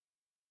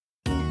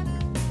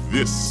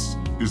This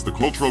is the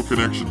Cultural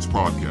Connections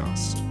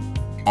Podcast.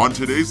 On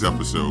today's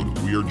episode,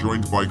 we are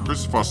joined by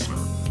Chris Fussner,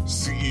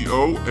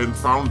 CEO and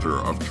founder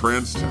of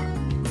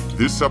TransTech.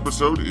 This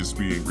episode is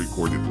being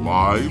recorded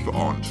live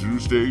on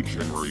Tuesday,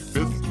 January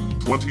 5th,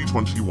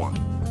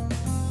 2021.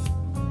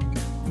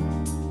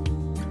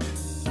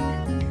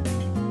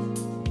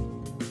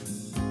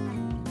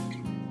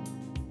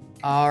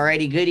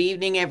 Alrighty, good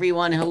evening,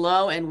 everyone.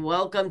 Hello, and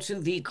welcome to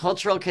the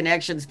Cultural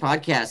Connections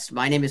Podcast.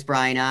 My name is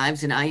Brian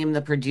Ives, and I am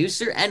the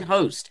producer and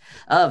host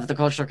of the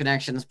Cultural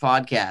Connections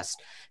Podcast.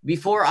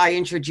 Before I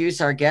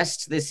introduce our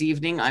guests this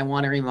evening, I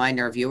want to remind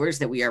our viewers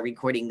that we are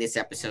recording this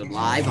episode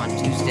live on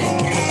Tuesday.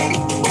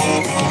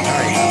 Sorry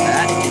about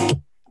that.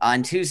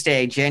 On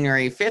Tuesday,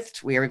 January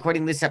 5th, we are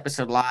recording this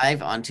episode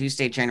live on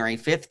Tuesday, January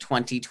 5th,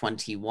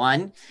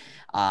 2021.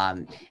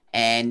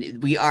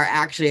 And we are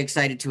actually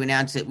excited to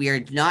announce that we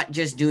are not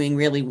just doing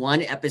really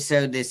one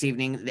episode this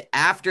evening.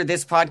 After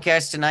this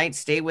podcast tonight,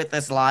 stay with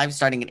us live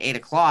starting at 8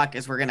 o'clock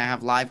as we're going to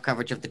have live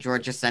coverage of the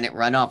Georgia Senate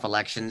runoff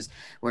elections.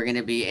 We're going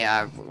to be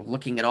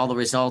looking at all the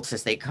results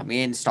as they come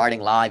in,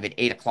 starting live at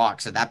 8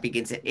 o'clock. So that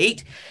begins at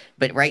 8.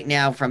 But right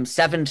now from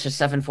 7 to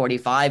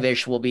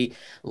 7:45-ish, we'll be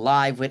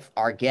live with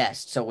our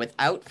guest. So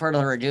without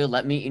further ado,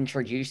 let me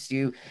introduce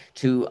you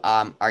to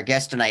our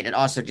guest tonight. And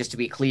also, just to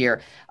be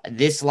clear,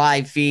 this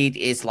live feed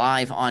is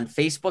live on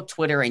Facebook,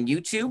 Twitter, and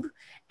YouTube.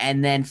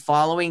 And then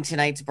following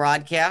tonight's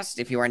broadcast,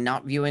 if you are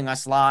not viewing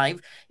us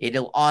live,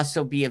 it'll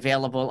also be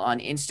available on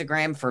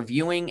Instagram for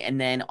viewing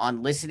and then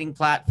on listening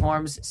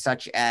platforms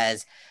such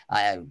as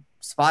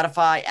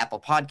Spotify, Apple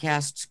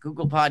Podcasts,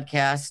 Google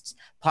Podcasts,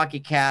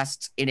 Pocket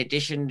Casts, in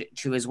addition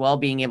to as well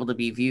being able to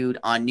be viewed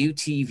on New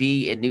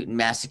TV in Newton,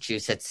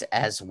 Massachusetts,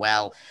 as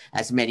well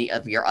as many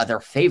of your other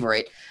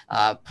favorite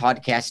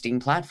podcasting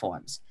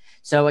platforms.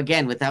 So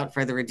again, without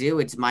further ado,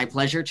 it's my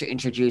pleasure to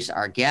introduce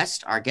our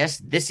guest. Our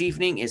guest this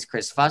evening is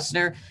Chris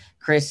Fussner.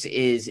 Chris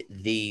is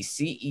the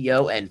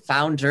CEO and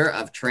founder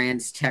of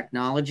TransTech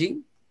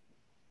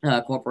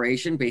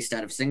Corporation based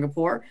out of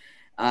Singapore.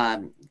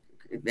 The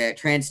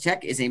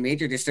TransTech is a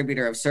major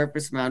distributor of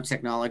surface mount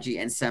technology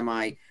and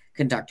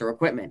semiconductor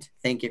equipment.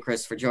 Thank you,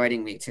 Chris, for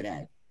joining me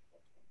today.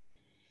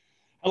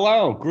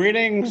 Hello,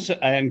 greetings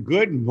and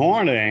good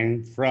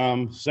morning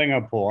from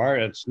Singapore.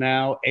 It's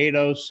now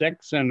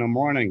 8:06 in the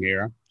morning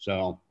here,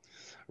 so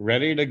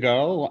ready to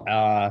go.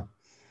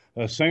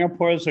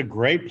 Singapore is a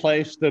great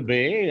place to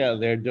be.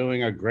 They're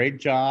doing a great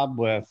job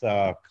with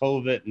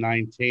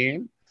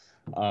COVID-19.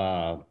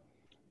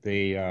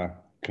 The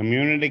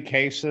community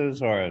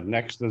cases are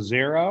next to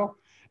zero,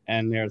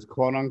 and there's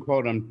quote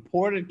unquote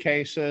imported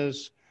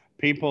cases,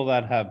 people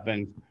that have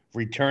been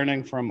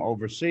returning from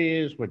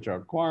overseas, which are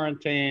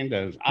quarantined,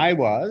 as I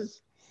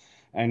was.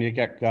 And you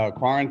get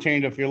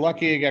quarantined. If you're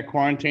lucky, you get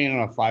quarantined in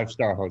a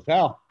 5-star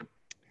hotel,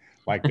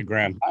 like the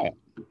Grand Hyatt.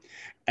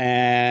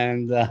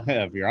 And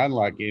if you're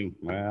unlucky,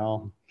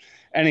 well,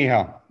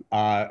 anyhow,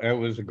 it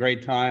was a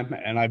great time.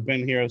 And I've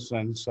been here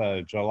since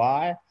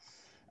July.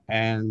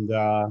 And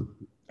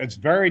it's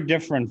very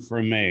different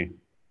for me.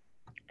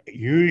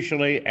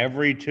 Usually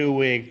every 2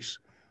 weeks,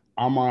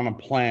 I'm on a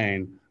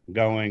plane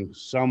going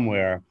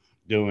somewhere,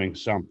 doing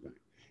something,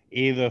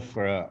 either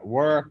for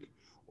work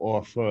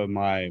or for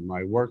my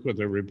work with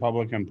the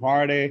Republican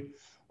Party,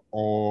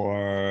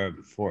 or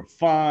for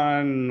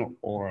fun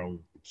or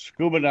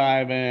scuba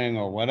diving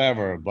or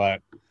whatever,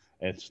 but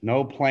it's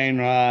no plane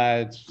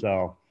rides.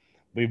 So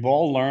we've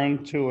all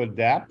learned to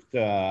adapt.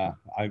 I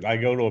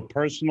go to a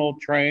personal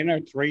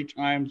trainer 3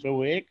 times a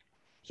week.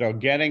 So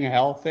getting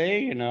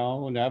healthy,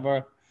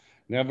 never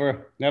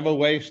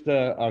waste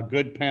a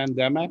good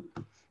pandemic.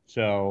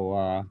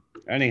 So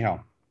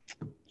anyhow,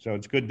 so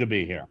it's good to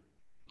be here.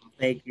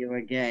 Thank you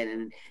again.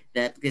 And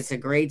that gets a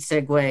great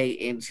segue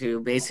into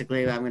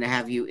basically I'm going to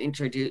have you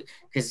introduce,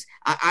 because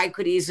I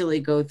could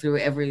easily go through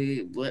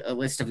every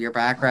list of your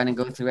background and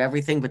go through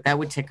everything, but that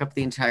would take up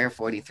the entire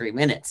 43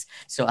 minutes.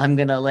 So I'm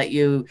going to let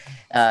you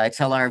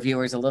tell our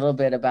viewers a little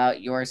bit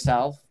about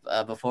yourself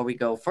before we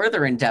go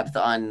further in depth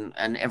on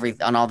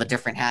all the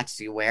different hats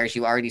you wear. As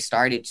you already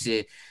started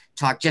to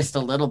talk just a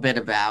little bit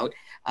about.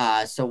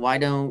 So why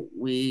don't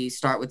we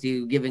start with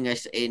you giving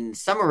us a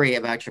summary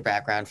about your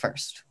background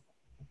first?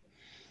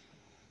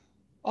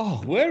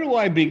 Oh, where do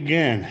I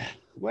begin?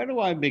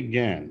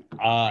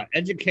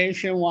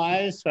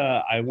 Education-wise,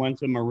 I went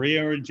to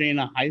Maria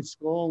Regina High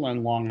School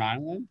in Long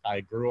Island.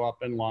 I grew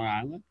up in Long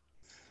Island.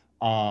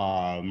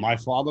 My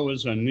father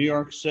was a New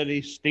York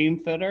City steam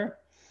fitter,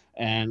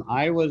 and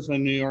I was a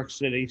New York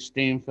City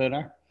steam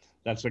fitter.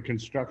 That's a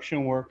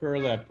construction worker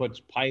that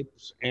puts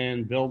pipes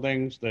in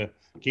buildings to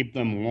keep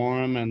them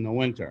warm in the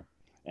winter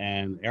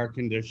and air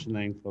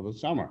conditioning for the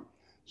summer.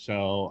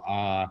 So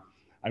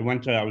I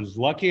was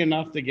lucky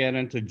enough to get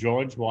into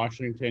George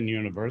Washington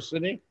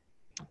University,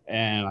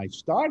 and I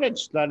started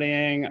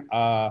studying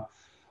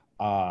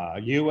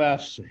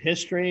U.S.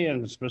 history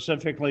and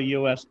specifically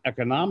U.S.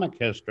 economic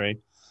history.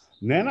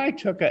 And then I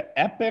took an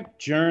epic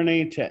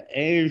journey to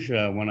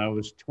Asia when I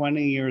was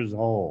 20 years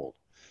old.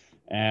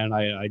 And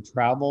I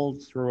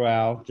traveled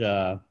throughout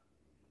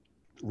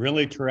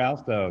really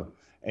throughout the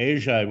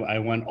Asia. I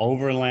went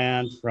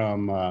overland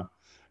from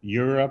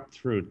Europe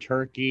through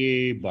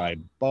Turkey by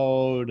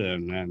boat,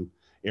 and then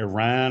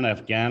Iran,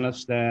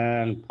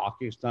 Afghanistan,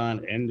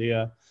 Pakistan,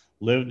 India.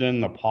 Lived in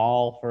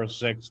Nepal for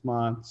 6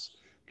 months.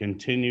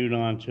 Continued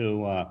on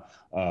to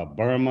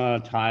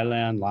Burma,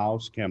 Thailand,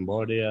 Laos,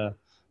 Cambodia,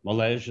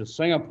 Malaysia,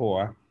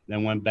 Singapore.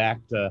 Then went back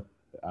to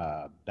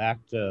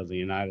the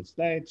United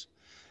States.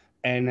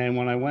 And then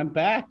when I went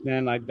back,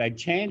 then I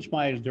changed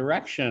my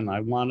direction.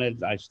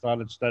 I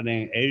started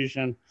studying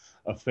Asian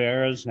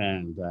affairs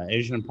and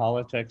Asian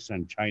politics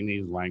and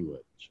Chinese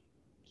language.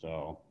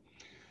 So,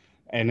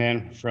 and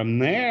then from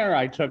there,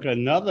 I took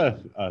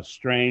another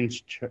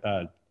strange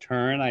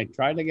turn. I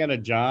tried to get a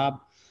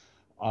job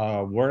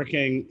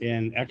working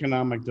in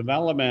economic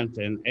development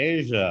in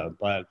Asia,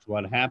 but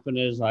what happened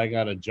is I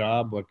got a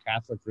job with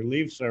Catholic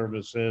Relief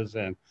Services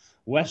in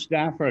West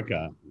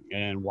Africa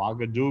in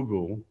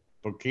Ouagadougou,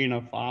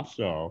 Burkina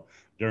Faso,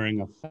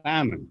 during a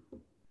famine.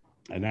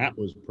 And that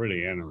was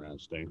pretty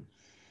interesting.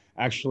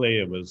 Actually,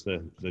 it was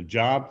the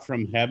job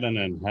from heaven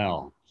and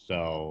hell.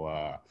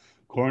 So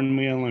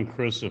cornmeal and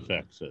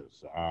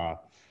crucifixes.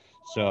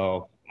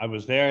 So I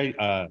was there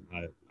a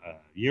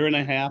year and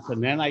a half,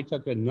 and then I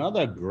took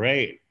another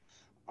great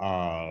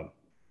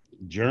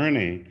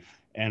journey,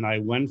 and I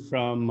went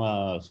from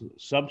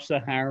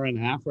sub-Saharan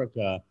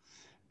Africa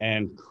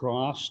and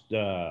crossed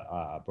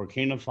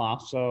Burkina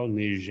Faso,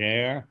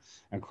 Niger,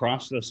 and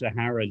crossed the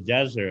Sahara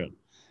Desert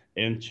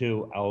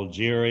into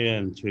Algeria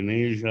and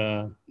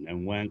Tunisia,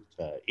 and went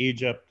to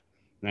Egypt,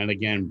 and then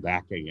again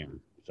back again.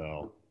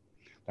 So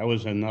that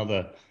was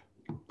another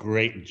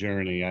great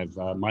journey.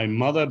 My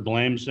mother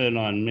blames it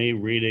on me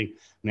reading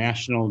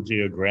National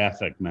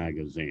Geographic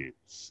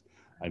magazines.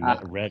 I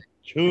read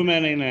too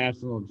many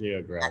National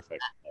Geographic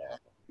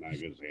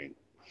magazines.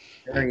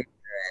 Very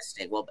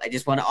interesting. Well, I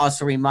just want to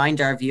also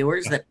remind our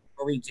viewers that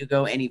before we do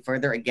go any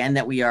further, again,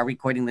 that we are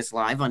recording this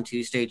live on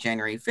Tuesday,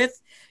 January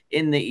 5th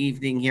in the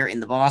evening here in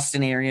the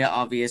Boston area,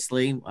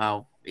 obviously.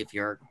 If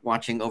you're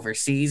watching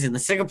overseas in the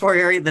Singapore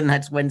area, then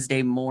that's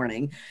Wednesday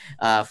morning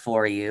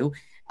for you.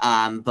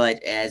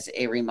 But as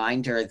a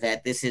reminder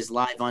that this is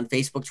live on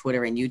Facebook,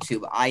 Twitter, and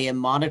YouTube. I am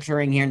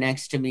monitoring here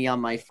next to me on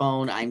my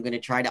phone. I'm going to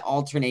try to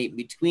alternate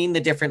between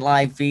the different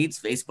live feeds,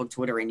 Facebook,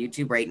 Twitter, and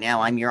YouTube. Right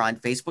now, I'm here on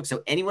Facebook.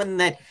 So anyone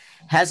that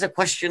has a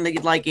question that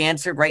you'd like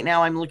answered, right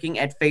now I'm looking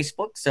at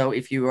Facebook. So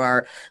if you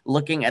are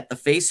looking at the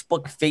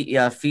Facebook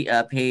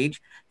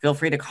page, feel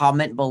free to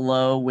comment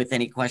below with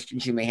any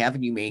questions you may have,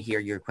 and you may hear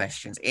your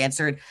questions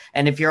answered.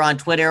 And if you're on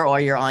Twitter or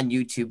you're on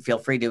YouTube, feel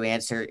free to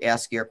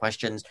ask your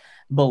questions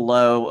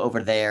below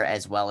over there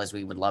as well, as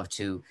we would love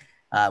to.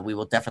 We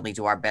will definitely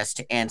do our best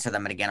to answer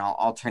them. And again, I'll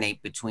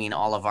alternate between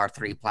all of our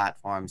three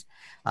platforms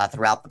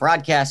throughout the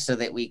broadcast so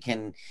that we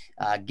can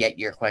get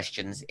your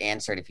questions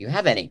answered if you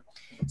have any.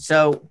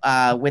 So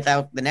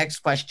without the next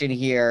question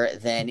here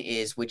then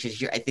is, which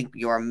is I think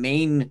your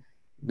main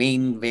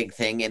big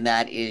thing, and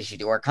that is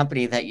your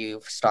company that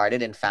you've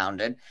started and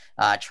founded,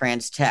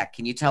 TransTech.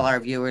 Can you tell our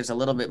viewers a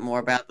little bit more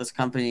about this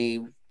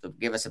company?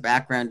 Give us a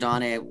background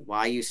on it,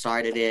 why you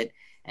started it,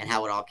 and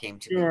how it all came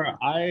to be. Sure.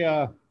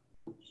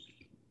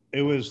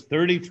 It was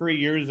 33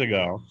 years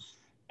ago,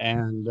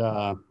 and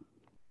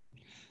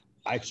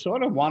I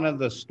sort of wanted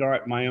to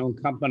start my own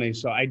company.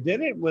 So I did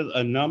it with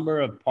a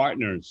number of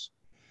partners,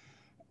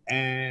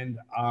 and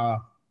I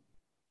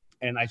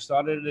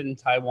started in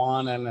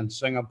Taiwan and in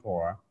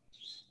Singapore.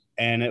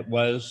 And it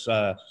was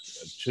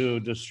to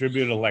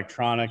distribute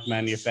electronic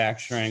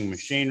manufacturing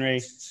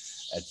machinery,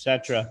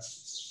 etc.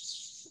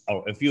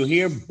 Oh, if you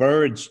hear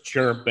birds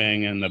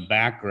chirping in the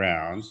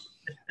background,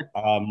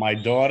 my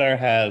daughter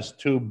has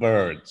two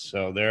birds,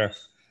 so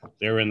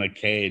they're in the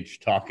cage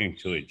talking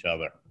to each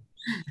other.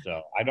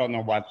 So I don't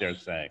know what they're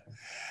saying.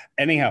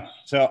 Anyhow,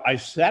 so I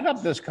set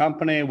up this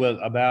company with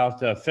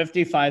about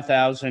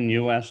 $55,000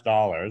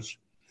 US,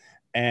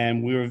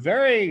 and we were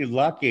very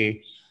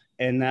lucky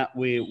in that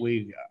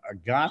we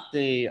got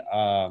the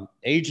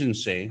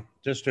agency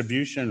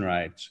distribution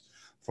rights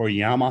for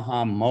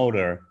Yamaha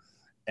Motor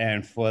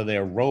and for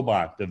their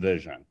robot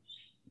division,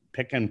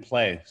 Pick and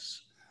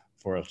Place,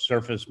 for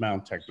surface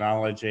mount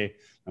technology.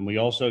 And we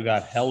also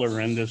got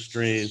Heller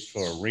Industries for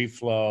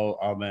reflow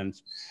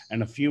ovens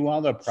and a few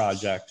other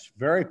projects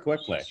very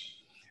quickly.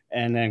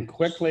 And then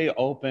quickly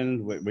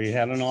opened, we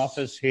had an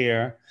office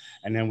here,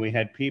 and then we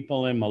had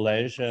people in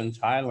Malaysia and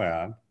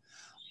Thailand.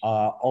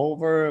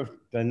 Over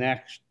the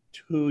next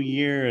 2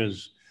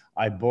 years,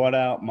 I bought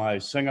out my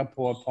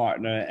Singapore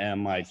partner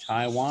and my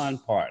Taiwan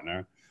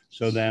partner.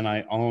 So then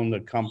I owned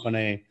the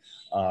company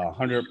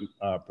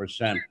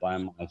 100% by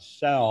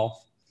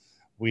myself.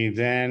 We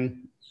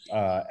then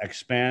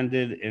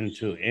expanded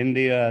into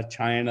India,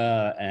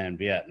 China, and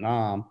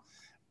Vietnam.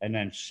 And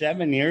then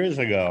 7 years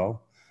ago,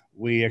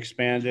 we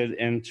expanded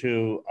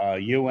into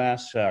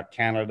US,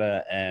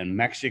 Canada, and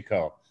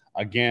Mexico.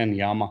 Again,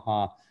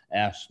 Yamaha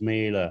asked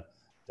me to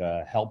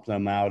help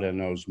them out in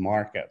those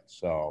markets.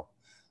 So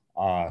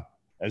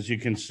as you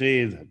can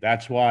see,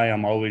 that's why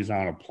I'm always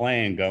on a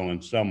plane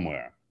going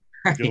somewhere,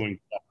 doing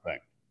something.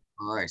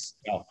 course.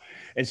 So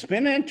it's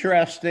been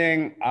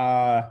interesting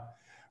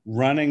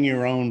running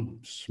your own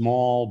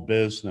small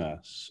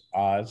business.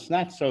 It's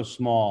not so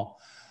small.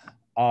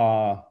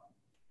 Our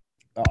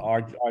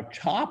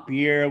top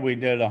year, we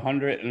did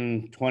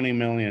 $120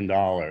 million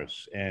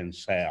in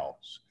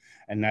sales.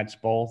 And that's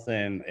both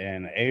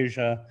in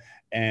Asia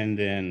and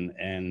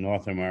in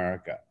North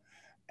America.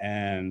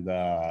 And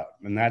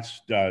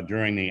that's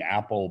during the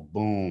Apple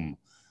boom.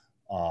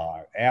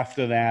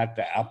 After that,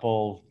 the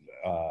Apple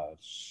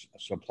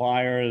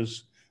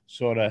suppliers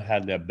sort of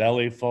had their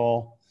belly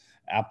full.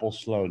 Apple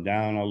slowed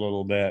down a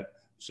little bit.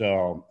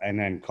 So, and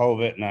then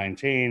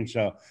COVID-19.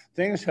 So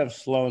things have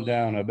slowed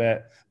down a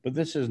bit, but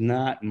this is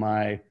not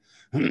my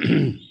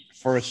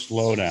first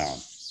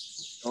slowdown.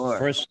 Sure.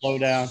 First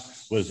slowdown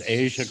was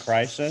Asia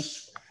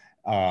crisis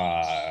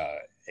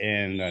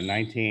in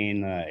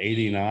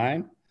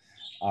 1989,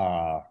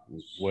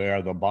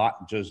 where the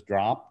bot just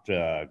dropped,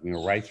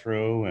 right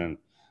through, and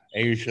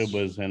Asia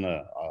was in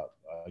a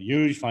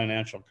huge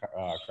financial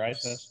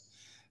crisis.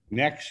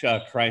 Next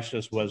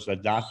crisis was the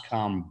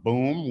dot-com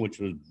boom, which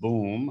was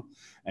boom.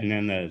 And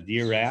then the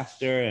year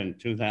after, in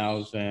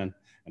 2000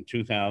 and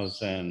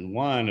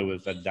 2001, it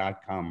was a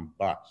dot-com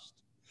bust.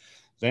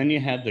 Then you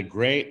had the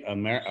great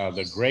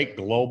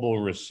global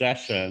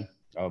recession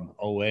of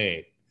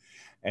 2008.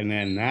 And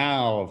then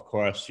now, of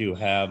course, you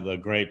have the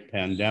great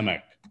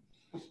pandemic.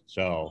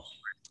 So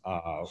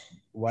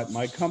what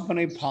my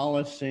company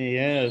policy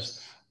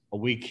is,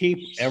 we keep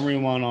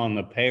everyone on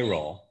the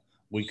payroll.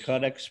 We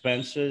cut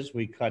expenses,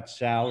 we cut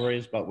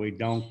salaries, but we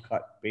don't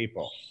cut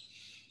people.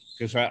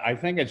 Because I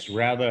think it's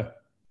rather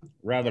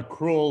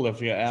cruel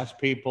if you ask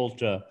people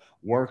to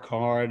work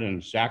hard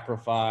and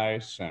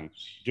sacrifice and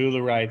do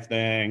the right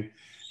thing,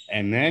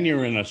 and then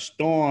you're in a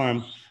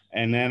storm,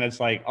 and then it's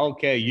like,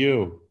 okay,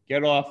 you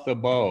get off the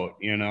boat,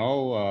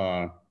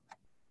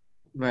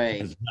 Right.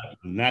 There's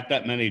not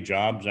that many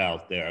jobs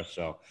out there,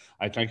 so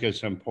I think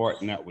it's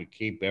important that we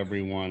keep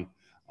everyone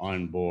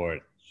on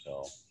board.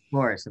 So,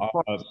 Of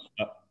course.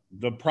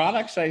 the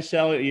products I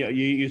sell,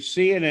 you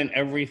see it in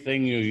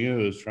everything you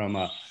use, from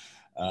an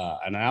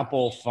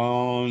Apple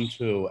phone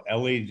to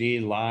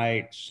LED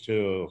lights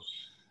to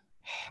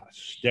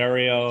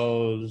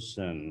stereos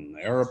and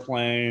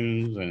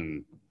airplanes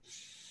and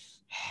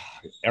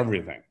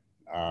everything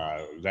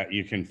that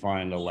you can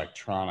find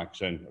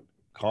electronics in.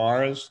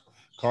 Cars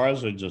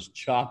are just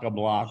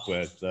chock-a-block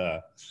with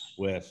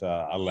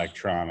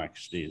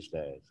electronics these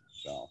days.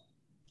 So.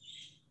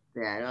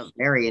 Yeah,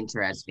 very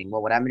interesting.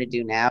 Well, what I'm going to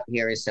do now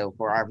here is, so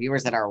for our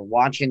viewers that are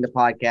watching the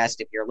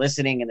podcast, if you're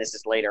listening and this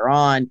is later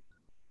on,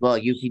 well,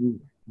 you can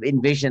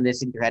envision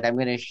this in your head. I'm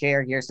going to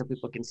share here so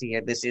people can see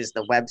here. This is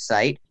the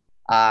website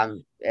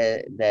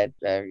that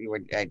you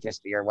were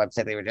just your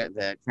website. They were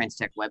the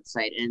TransTech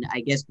website, and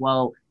I guess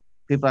while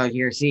people are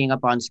here seeing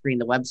up on screen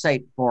the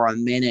website for a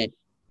minute,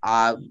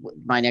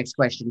 my next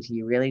question to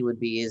you really would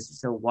be is,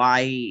 so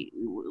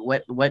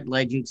what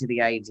led you to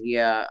the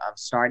idea of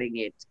starting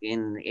it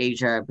in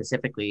Asia,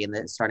 specifically, and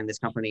then starting this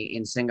company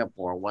in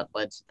Singapore? What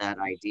led to that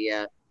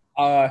idea?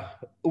 It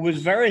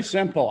was very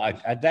simple.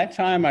 At that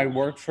time, I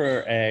worked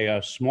for a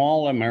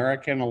small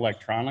American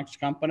electronics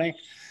company.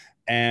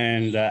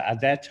 And at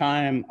that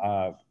time,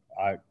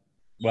 I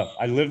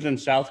lived in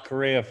South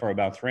Korea for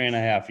about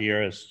 3.5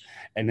 years.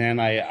 And then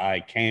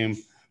I came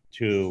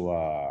to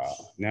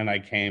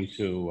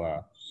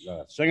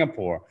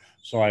Singapore.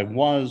 So I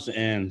was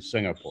in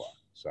Singapore.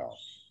 So.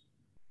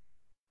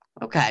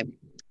 Okay.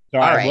 So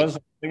I was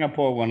in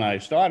Singapore when I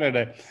started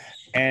it.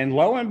 And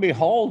lo and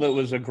behold, it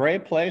was a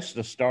great place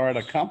to start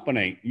a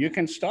company. You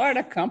can start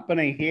a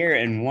company here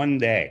in one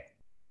day.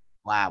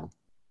 Wow.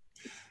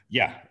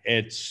 Yeah,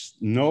 it's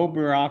no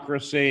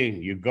bureaucracy.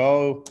 You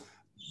go,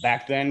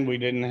 back then we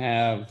didn't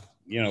have,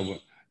 you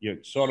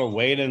sort of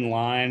wait in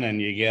line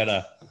and you get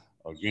a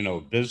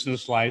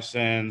business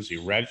license,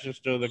 you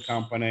register the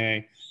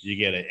company, you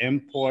get an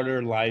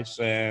importer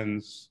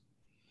license,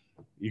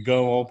 you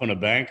go open a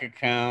bank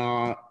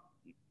account,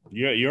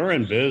 you're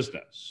in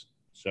business.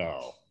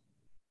 So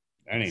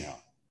anyhow.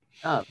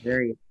 Oh,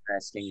 very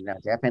interesting. No,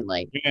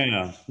 definitely.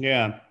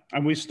 Yeah.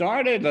 And we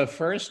started, the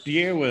first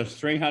year was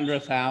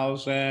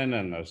 300,000,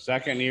 and the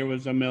second year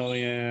was 1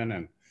 million,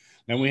 and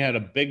then we had a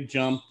big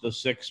jump to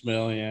 6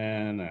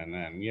 million, and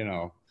then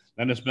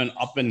then it's been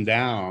up and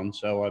down.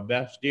 So our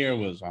best year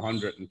was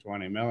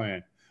 120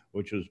 million,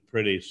 which was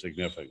pretty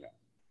significant.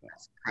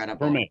 That's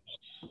incredible.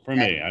 For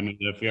me. I mean,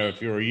 if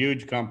you're a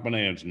huge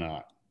company, it's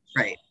not.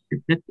 Right.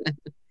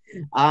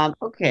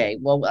 Okay.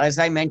 Well, as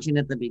I mentioned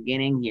at the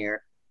beginning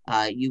here,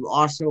 you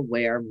also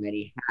wear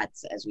many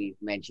hats, as we've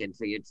mentioned.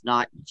 So it's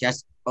not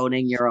just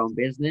owning your own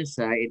business.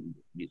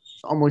 It's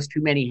almost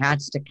too many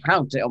hats to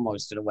count,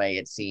 almost in a way,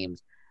 it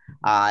seems.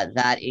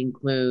 That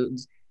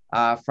includes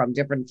from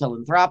different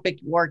philanthropic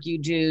work you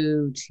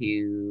do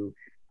to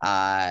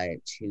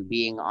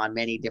being on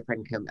many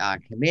different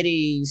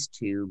committees,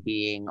 to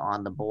being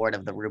on the board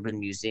of the Rubin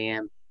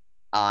Museum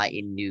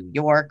in New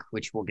York,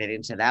 which we'll get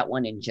into that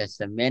one in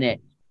just a minute.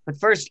 But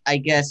first, I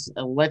guess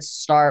let's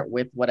start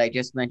with what I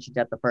just mentioned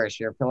at the first,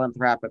 your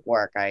philanthropic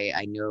work.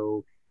 I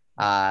know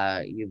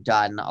you've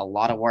done a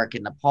lot of work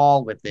in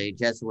Nepal with the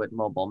Jesuit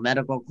Mobile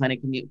Medical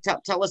Clinic. Can you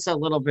tell us a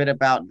little bit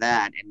about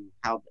that and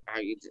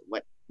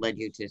what led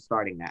you to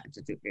starting that,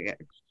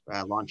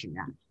 launching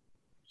that?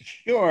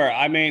 Sure.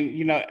 I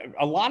mean,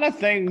 a lot of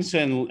things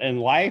in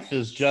life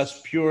is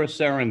just pure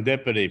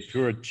serendipity,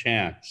 pure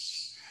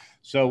chance.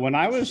 So when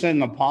I was in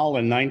Nepal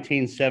in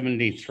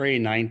 1973,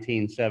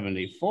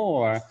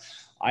 1974,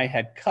 I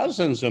had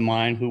cousins of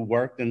mine who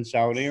worked in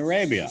Saudi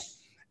Arabia,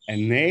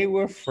 and they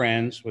were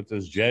friends with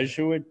this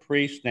Jesuit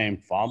priest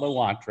named Father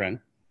Watran,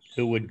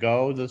 who would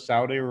go to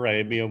Saudi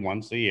Arabia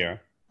once a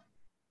year.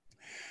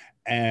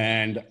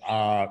 And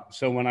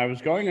so when I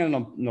was going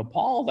to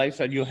Nepal, they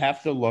said, you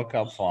have to look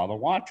up Father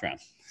Watran.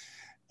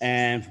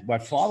 And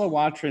what Father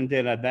Watran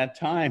did at that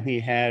time, he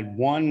had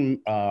one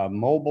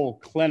mobile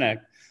clinic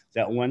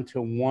that went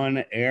to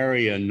one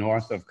area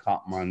north of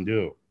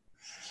Kathmandu.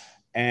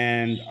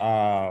 And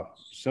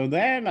so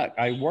then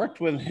I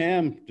worked with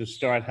him to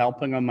start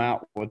helping him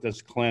out with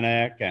this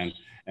clinic and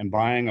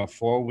buying a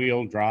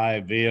 4-wheel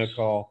drive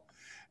vehicle,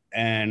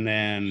 and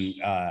then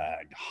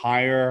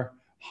hire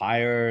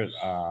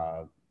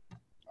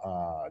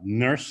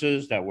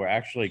nurses that were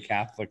actually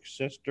Catholic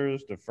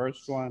sisters, the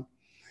first one,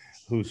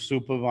 who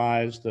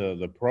supervised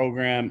the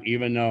program,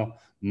 even though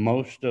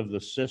most of the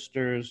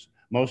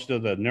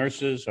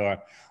nurses are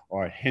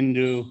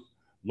Hindu,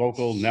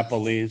 local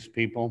Nepalese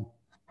people.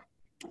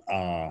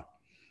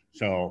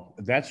 So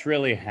that's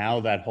really how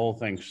that whole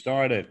thing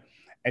started.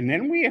 And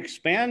then we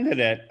expanded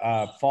it.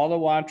 Father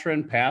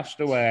Watran passed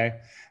away,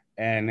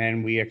 and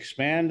then we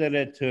expanded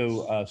it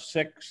to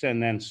 6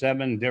 and then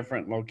 7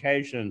 different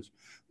locations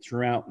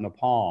throughout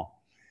Nepal.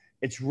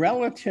 It's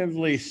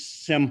relatively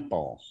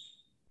simple.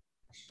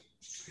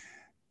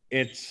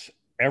 It's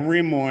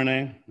every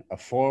morning, a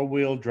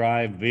 4-wheel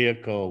drive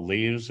vehicle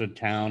leaves a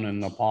town in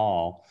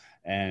Nepal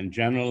and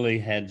generally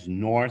heads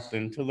north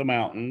into the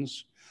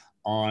mountains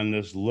on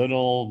this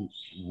little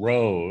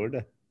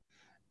road.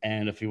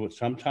 And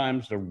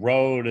sometimes the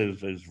road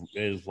is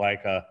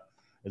like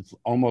it's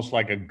almost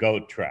like a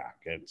goat track.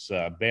 It's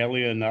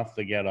barely enough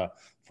to get a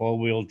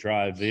 4-wheel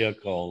drive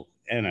vehicle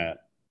in it.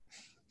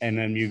 And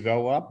then you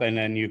go up and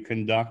then you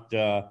conduct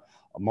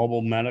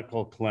mobile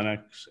medical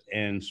clinics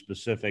in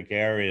specific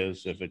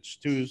areas. If it's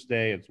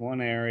Tuesday, it's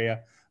one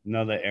area,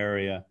 another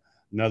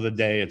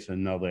day, it's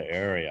another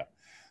area.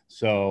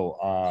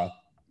 So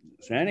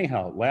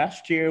anyhow,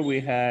 last year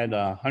we had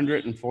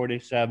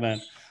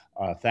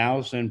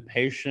 147,000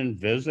 patient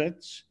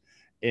visits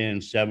in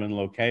 7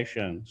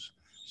 locations.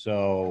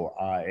 So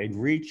it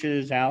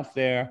reaches out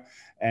there,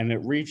 and it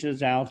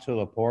reaches out to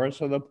the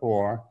poorest of the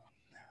poor.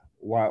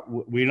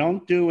 We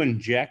don't do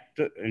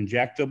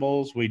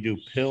injectables. We do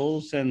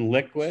pills and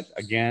liquid.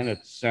 Again,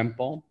 it's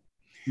simple.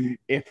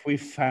 If we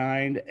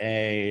find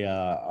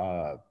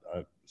a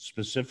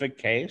specific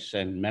case,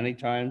 and many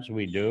times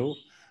we do,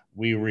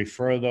 we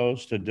refer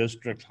those to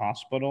district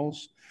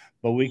hospitals,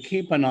 but we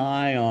keep an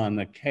eye on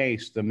the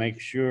case to make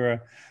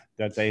sure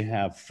that they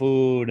have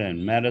food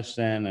and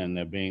medicine and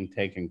they're being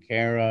taken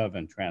care of,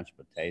 and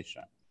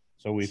transportation.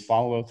 So we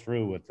follow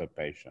through with the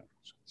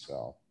patients.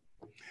 So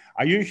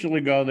I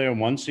usually go there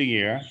once a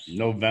year,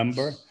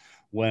 November,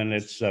 when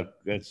it's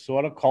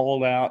sort of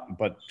cold out,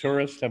 but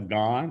tourists have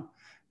gone,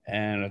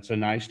 and it's a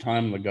nice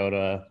time to go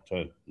to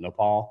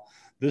Nepal.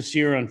 This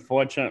year,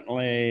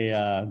 unfortunately,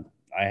 I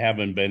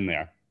haven't been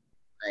there.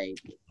 Right.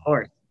 Of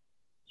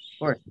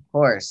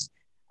course.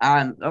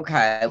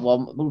 Okay.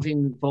 Well,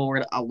 moving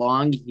forward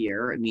along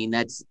here, I mean,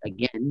 that's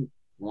again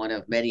one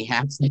of many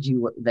hats that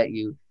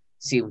you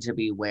seem to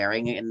be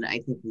wearing. And I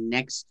think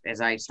next, as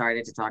I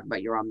started to talk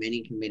about, you're on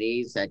many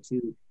committees,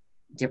 2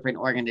 different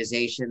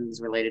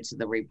organizations related to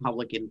the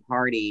Republican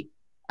Party.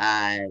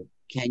 Can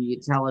you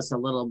tell us a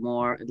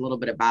little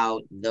bit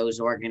about those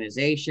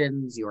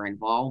organizations, your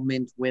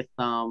involvement with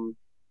them,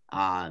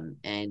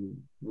 and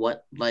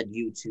what led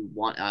you to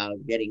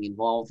getting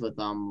involved with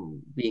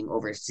them, being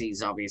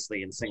overseas,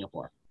 obviously in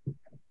Singapore?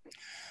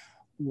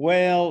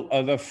 Well,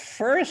 the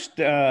first,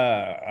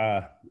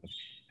 I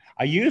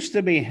used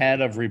to be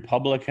head of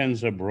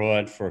Republicans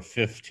Abroad for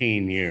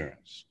 15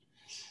 years.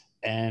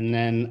 And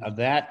then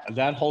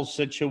that whole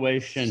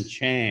situation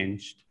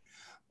changed.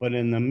 But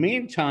in the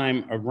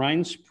meantime,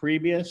 Reince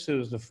Priebus, who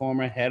was the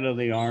former head of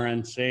the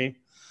RNC,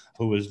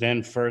 who was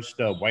then first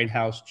White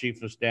House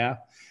Chief of Staff,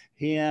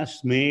 he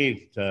asked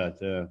me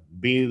to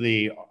be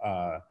the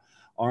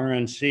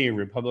RNC,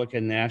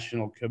 Republican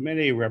National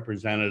Committee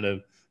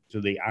representative to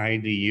the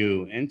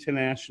IDU,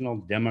 International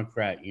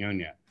Democrat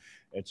Union.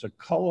 It's a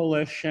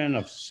coalition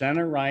of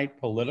center-right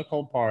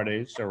political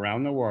parties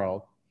around the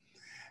world.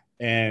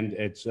 And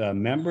its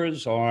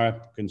members are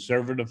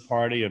Conservative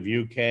Party of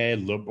UK,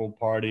 Liberal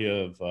Party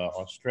of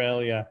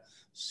Australia,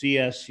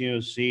 CSU,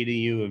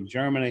 CDU of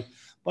Germany,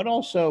 but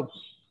also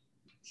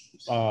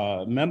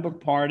member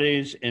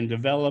parties in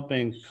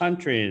developing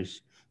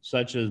countries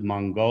such as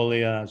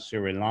Mongolia,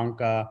 Sri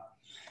Lanka,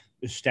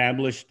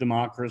 established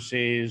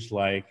democracies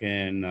like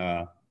in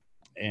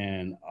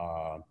in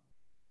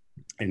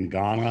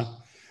Ghana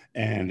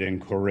and in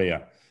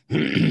Korea,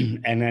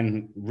 and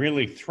then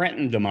really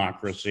threatened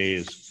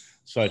democracies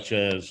such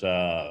as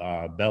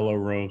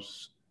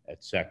Belarus,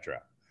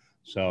 etc.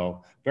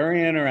 So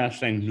very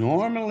interesting.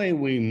 Normally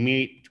we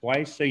meet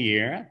twice a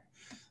year.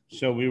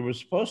 So we were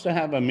supposed to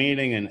have a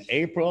meeting in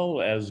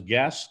April as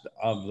guest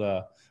of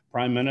the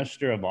Prime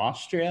Minister of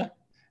Austria,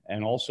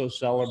 and also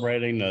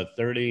celebrating the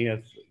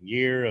 30th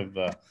year of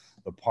the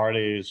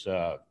party's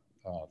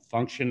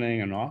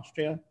functioning in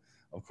Austria.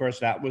 Of course,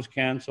 that was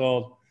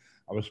canceled.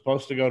 I was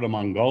supposed to go to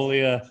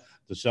Mongolia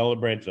to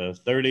celebrate the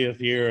 30th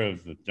year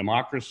of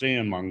democracy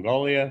in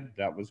Mongolia.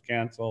 That was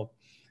canceled.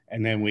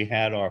 And then we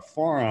had our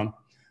forum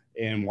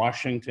in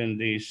Washington,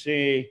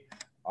 D.C.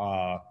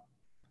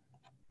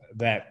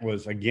 That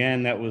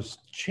was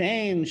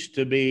changed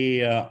to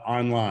be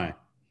online.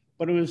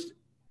 But it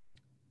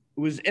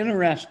was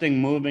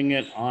interesting moving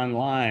it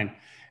online,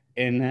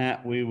 in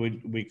that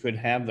we could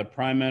have the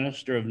Prime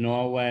Minister of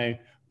Norway,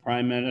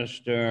 Prime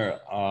Minister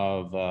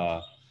of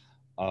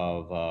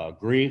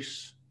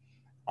Greece,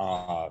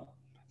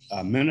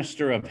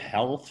 Minister of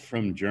Health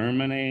from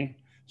Germany.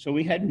 So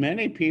we had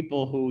many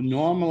people who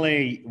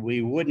normally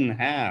we wouldn't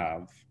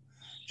have,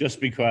 just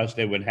because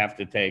they would have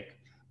to take,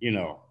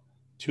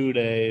 2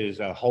 days,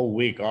 a whole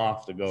week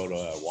off to go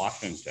to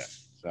Washington.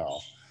 So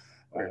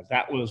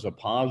that was a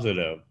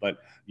positive, but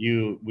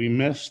we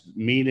missed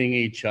meeting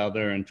each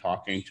other and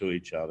talking to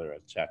each other,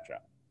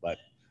 etc. But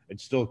it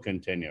still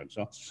continued.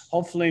 So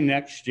hopefully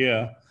next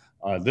year,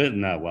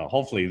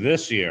 hopefully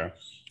this year,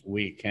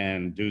 we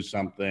can do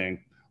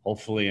something,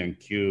 hopefully in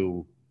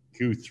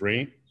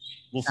Q3.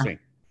 We'll see.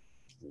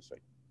 Okay.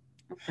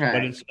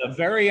 But it's a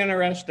very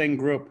interesting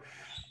group.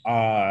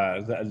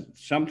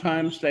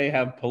 Sometimes they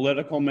have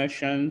political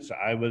missions.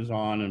 I was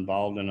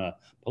involved in a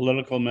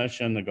political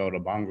mission to go to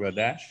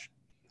Bangladesh,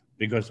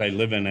 because I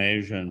live in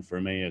Asia, and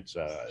for me it's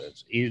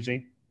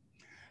easy.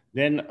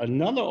 Then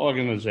another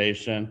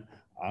organization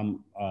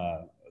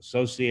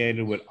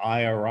associated with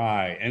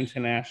IRI,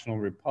 International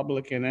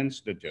Republican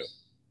Institute.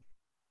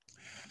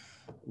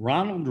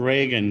 Ronald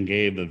Reagan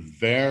gave a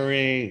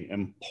very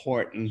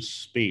important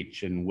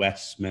speech in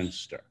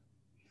Westminster,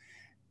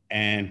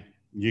 and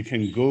you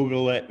can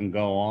Google it and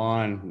go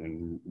on,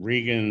 and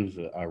Reagan's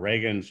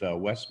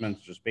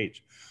Westminster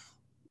speech,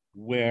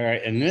 where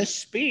in this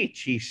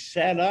speech he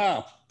set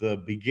up the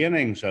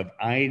beginnings of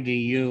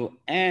IDU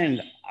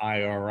and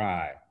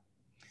IRI.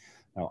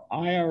 Now,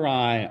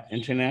 IRI,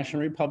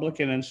 International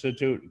Republican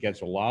Institute,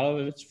 gets a lot of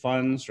its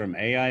funds from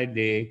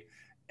AID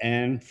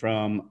and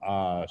from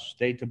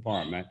State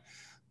Department.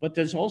 But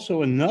there's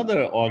also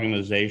another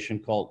organization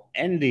called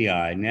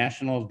NDI,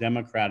 National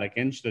Democratic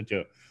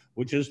Institute,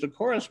 which is the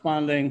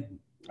corresponding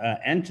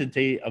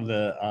entity of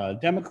the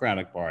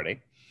Democratic Party.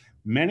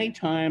 Many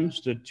times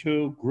the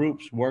two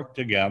groups work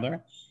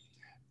together,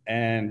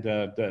 and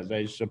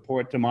they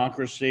support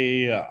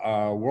democracy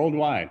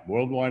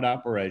worldwide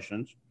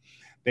operations.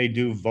 They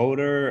do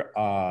voter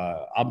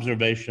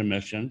observation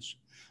missions.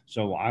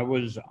 So I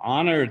was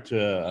honored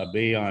to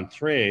be on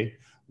 3,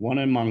 one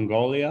in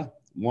Mongolia,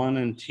 one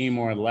in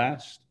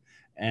Timor-Leste,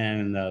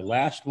 and the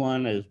last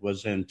one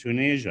was in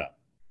Tunisia,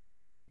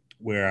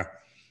 where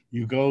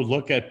you go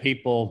look at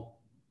people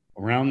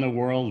around the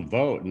world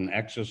vote and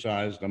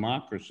exercise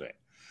democracy.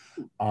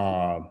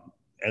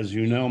 As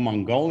you know,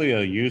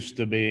 Mongolia used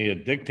to be a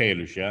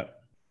dictatorship.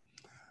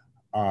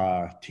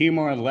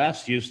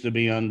 Timor-Leste used to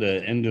be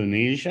under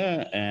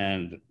Indonesia,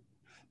 and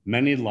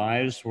many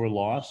lives were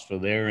lost for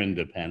their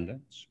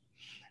independence.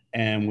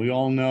 And we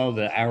all know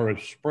the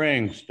Arab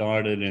Spring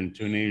started in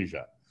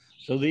Tunisia.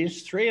 So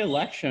these 3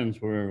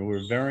 elections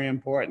were very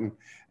important.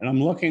 And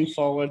I'm looking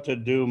forward to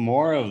do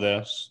more of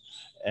this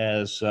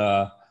as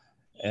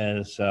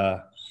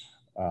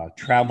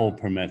travel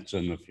permits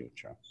in the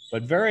future.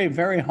 But very,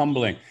 very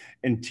humbling.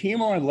 In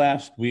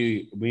Timor-Leste,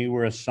 we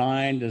were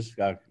assigned this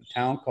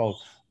town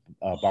called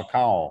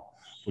Bacau,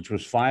 which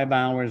was 5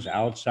 hours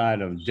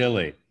outside of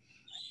Dili.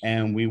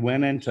 And we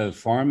went into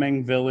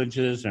farming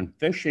villages and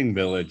fishing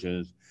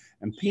villages,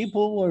 and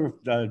people were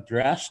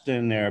dressed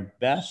in their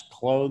best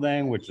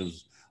clothing, which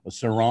is a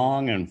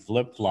sarong and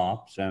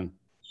flip-flops, and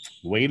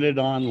waited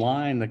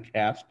online to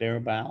cast their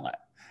ballot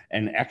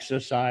and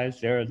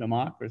exercise their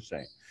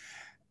democracy.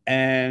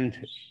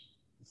 And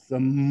the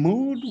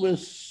mood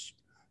was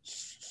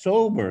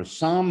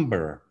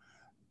somber.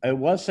 It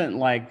wasn't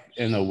like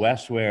in the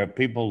West where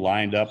people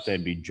lined up,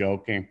 they'd be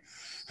joking.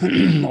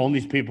 All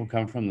these people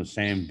come from the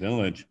same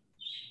village,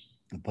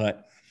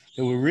 but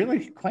they were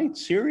really quite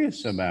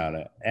serious about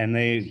it. And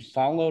they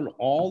followed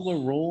all the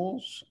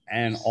rules,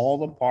 and all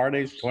the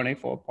parties,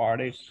 24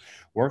 parties,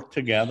 worked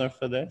together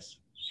for this.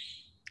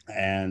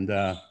 And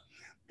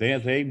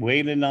they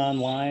waited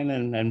online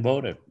and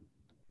voted.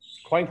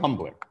 Quite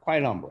humbling.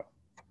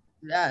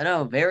 Yeah,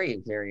 no,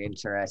 very, very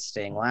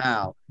interesting.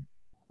 Wow.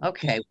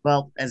 Okay,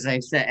 well, as I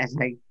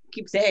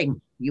keep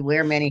saying, you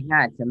wear many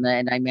hats, and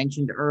then I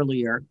mentioned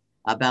earlier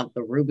about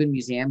the Rubin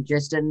Museum.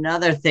 Just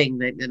another thing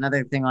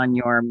on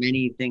your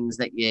many things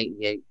that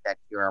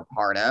you're a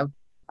part of.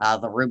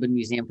 The Rubin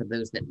Museum, for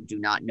those that do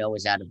not know,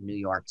 is out of New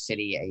York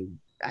City.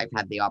 I've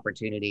had the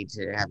opportunity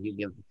to have you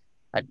give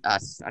a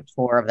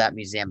tour of that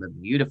museum, a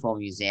beautiful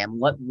museum.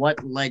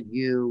 What led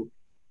you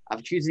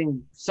of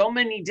choosing so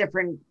many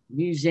different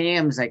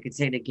museums, I could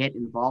say, to get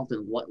involved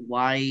in?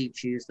 Why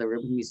choose the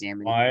Rubin Museum?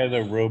 Why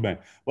the Rubin?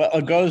 Well,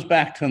 it goes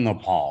back to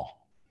Nepal.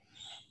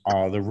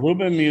 The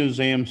Rubin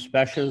Museum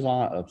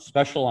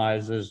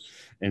specializes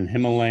in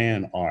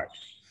Himalayan art.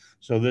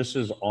 So this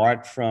is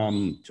art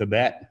from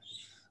Tibet,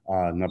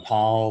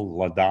 Nepal,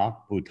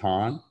 Ladakh,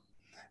 Bhutan,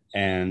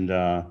 and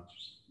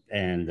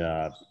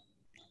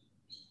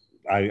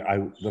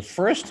the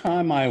first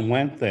time I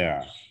went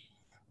there,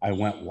 I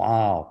went,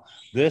 wow,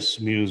 this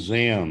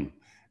museum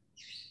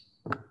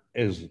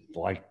is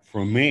like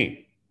for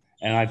me.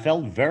 And I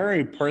felt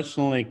very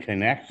personally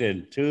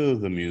connected to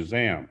the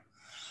museum.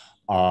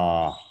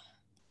 So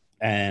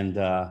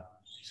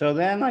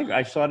then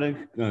I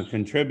started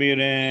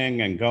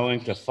contributing and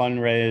going to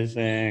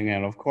fundraising.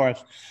 And of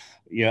course,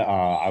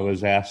 I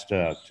was asked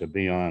to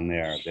be on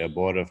their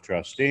board of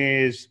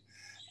trustees.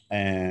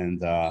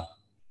 And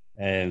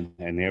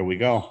there we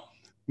go.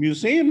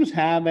 Museums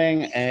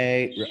having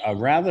a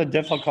rather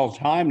difficult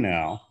time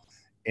now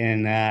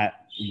in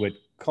that with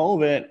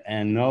COVID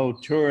and no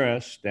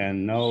tourists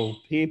and no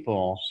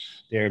people,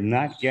 they're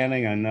not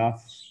getting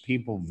enough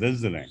people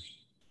visiting.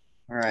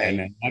 Right. And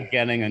they're not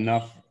getting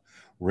enough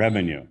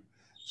revenue.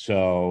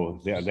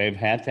 So they've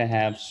had to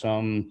have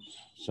some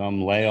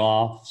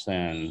layoffs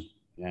and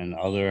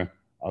other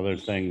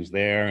things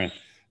there, and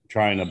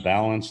trying to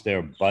balance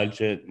their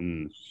budget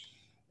and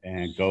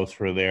go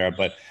through there.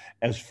 But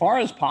as far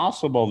as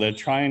possible, they're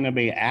trying to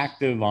be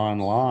active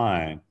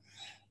online.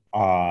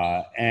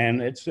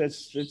 And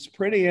it's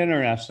pretty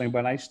interesting,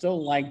 but I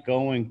still like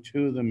going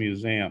to the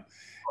museum.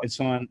 It's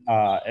on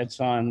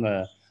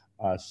the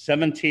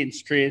 17th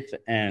Street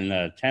and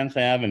 10th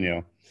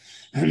Avenue,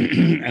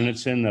 and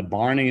it's in the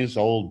Barney's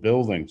old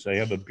building. So you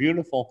have a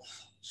beautiful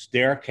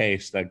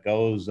staircase that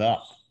goes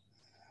up.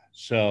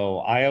 So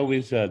I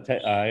always go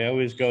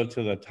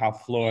to the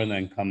top floor and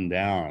then come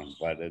down.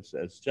 But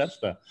it's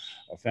just a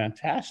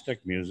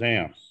fantastic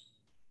museum.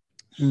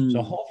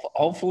 So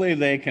hopefully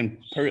they can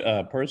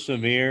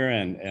persevere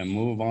and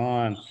move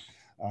on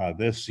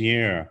this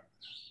year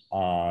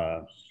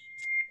and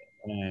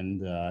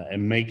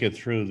make it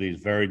through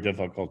these very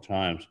difficult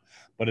times.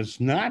 But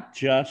it's not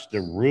just the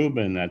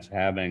Rubin that's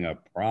having a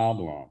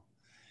problem.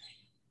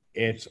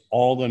 It's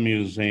all the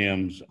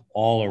museums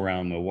all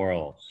around the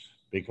world,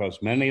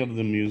 because many of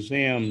the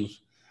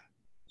museums,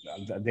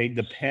 they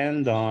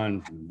depend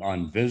on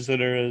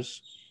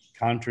visitors,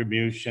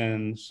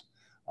 contributions,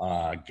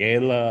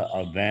 gala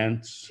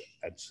events,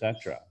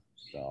 etc.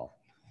 So,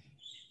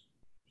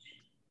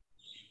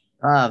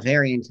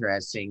 very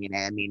interesting. And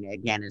I mean,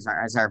 again,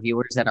 as our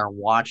viewers that are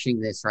watching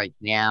this right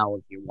now,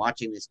 if you're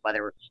watching this,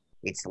 whether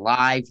it's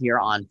live here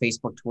on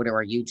Facebook, Twitter,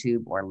 or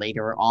YouTube, or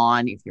later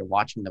on, if you're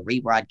watching the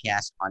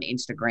rebroadcast on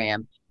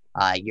Instagram,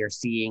 you're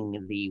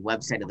seeing the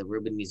website of the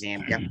Rubin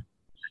Museum in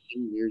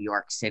New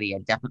York City. A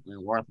definitely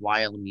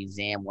worthwhile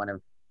museum, one of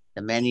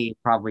the many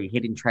probably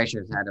hidden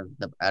treasures out of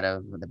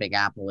the Big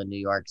Apple in New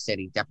York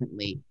City.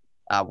 Definitely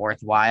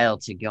worthwhile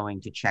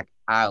to check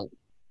out.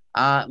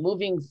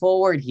 Moving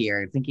forward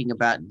here, thinking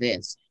about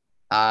this,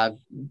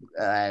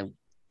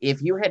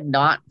 if you had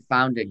not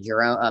founded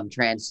your own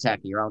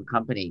TransTech, your own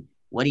company,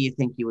 what do you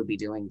think you would be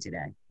doing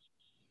today?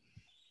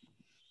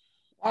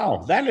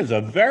 Wow, that is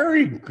a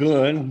very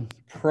good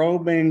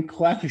probing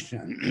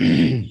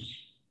question.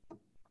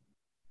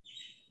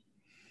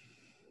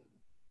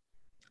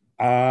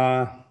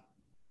 I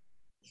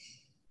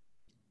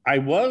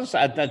was,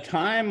 at the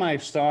time I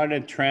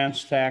started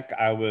TransTech,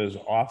 I was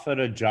offered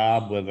a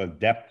job with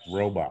Adept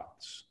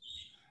Robots.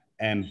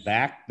 And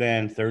back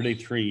then,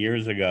 33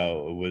 years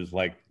ago, it was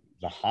like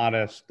the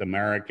hottest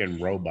American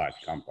robot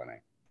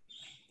company.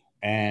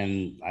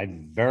 And I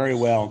very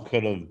well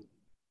could have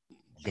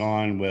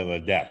gone with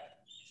Adept.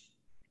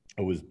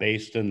 It was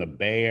based in the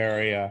Bay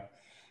Area,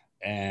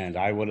 and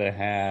I would have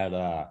had,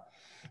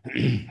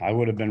 I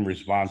would have been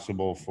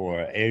responsible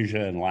for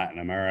Asia and Latin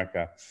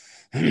America.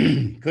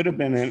 could have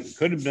been an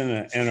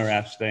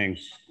interesting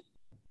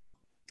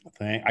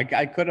thing.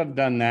 I could have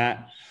done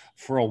that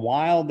for a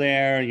while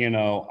there. You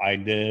know, I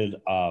did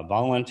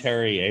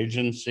voluntary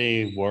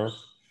agency work.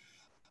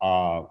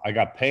 I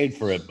got paid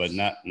for it, but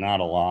not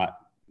a lot.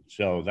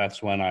 So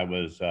that's when I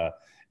was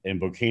in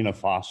Burkina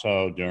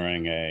Faso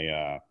during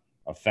a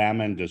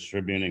famine,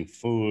 distributing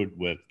food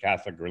with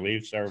Catholic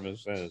Relief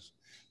Services.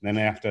 And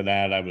then after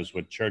that, I was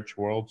with Church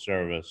World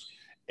Service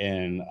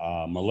in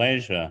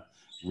Malaysia,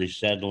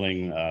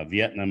 resettling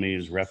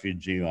Vietnamese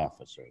refugee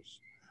officers,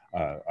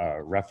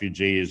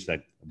 refugees,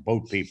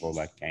 boat people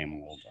that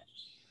came over.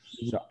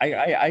 So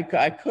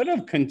I could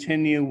have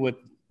continued with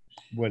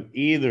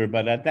either,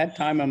 but at that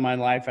time in my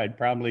life, I'd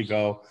probably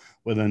go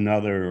with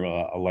another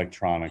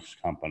electronics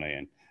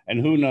company, and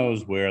who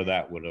knows where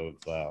that would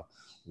have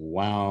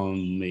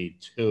wound me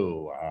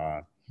to.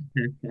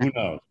 Who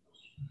knows?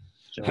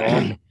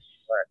 Sure.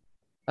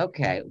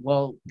 Okay,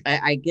 well,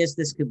 I guess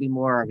this could be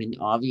more of an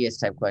obvious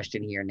type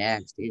question here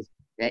next is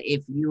that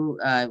if you,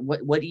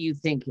 what do you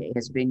think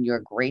has been your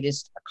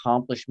greatest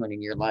accomplishment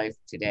in your life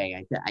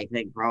today? I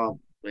think probably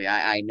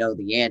I know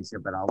the answer,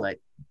 but I'll let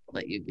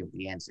you give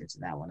the answer to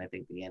that one. I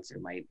think the answer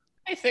might.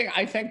 I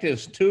think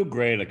there's two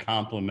great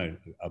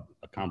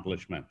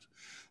accomplishments.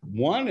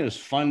 One is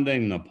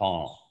funding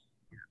Nepal.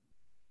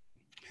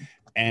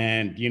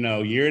 And,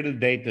 year to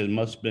date, there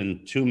must have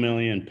been 2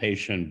 million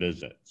patient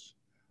visits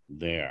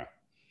there.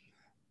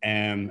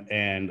 And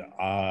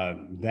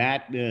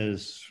that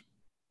is,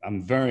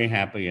 I'm very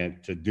happy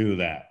to do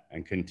that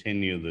and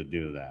continue to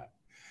do that.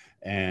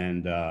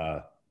 And,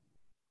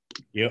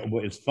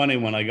 it's funny,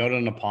 when I go to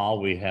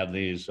Nepal, we have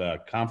these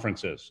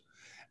conferences,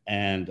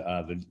 and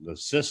the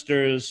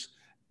sisters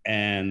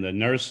and the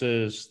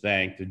nurses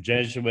thank the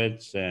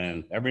Jesuits,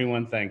 and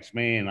everyone thanks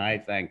me, and I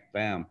thank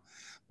them.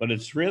 But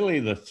it's really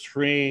the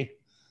three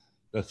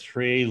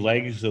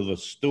legs of the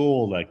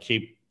stool that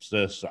keeps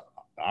this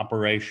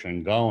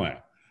operation going.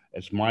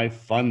 It's my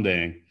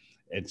funding,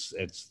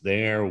 it's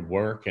their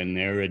work and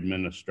their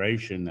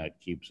administration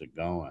that keeps it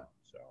going.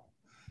 So,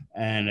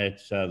 and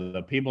it's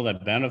the people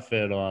that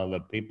benefit are the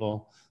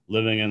people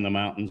living in the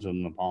mountains of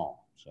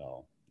Nepal.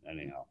 So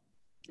anyhow,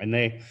 and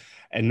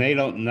they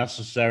don't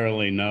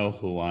necessarily know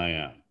who I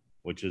am,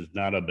 which is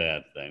not a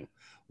bad thing.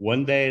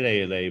 One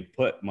day they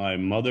put my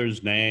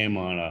mother's name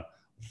on a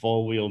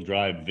four-wheel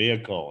drive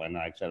vehicle, and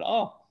I said,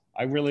 "Oh,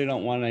 I really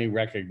don't want any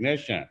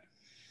recognition."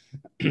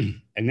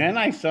 And then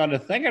I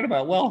started thinking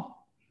about,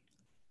 well,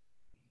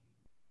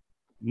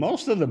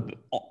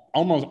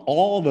 almost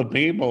all the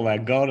people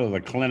that go to the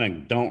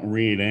clinic don't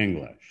read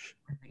English.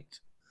 Right.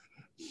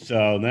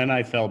 So then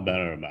I felt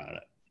better about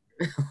it.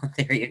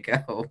 There you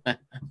go.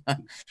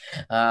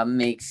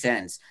 Makes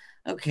sense.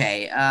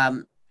 Okay.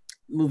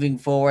 Moving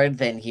forward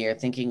then here,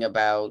 thinking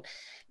about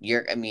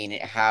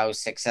how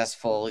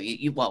successful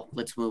well,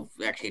 let's move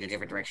actually in a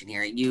different direction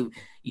here.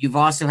 You've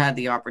also had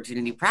the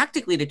opportunity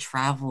practically to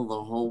travel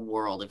the whole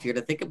world. If you're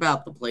to think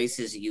about the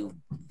places you've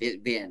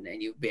been,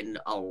 and you've been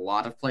a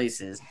lot of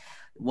places,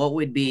 what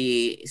would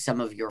be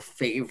some of your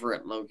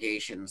favorite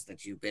locations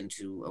that you've been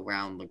to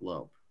around the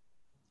globe?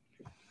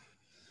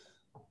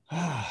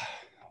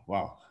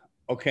 Wow.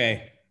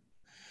 Okay.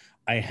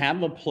 I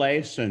have a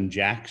place in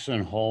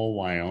Jackson Hole,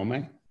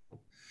 Wyoming,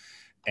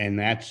 and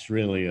that's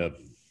really a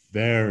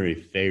very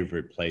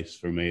favorite place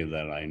for me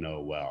that I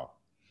know well.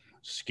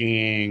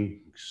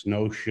 Skiing,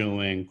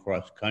 snowshoeing,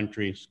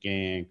 cross-country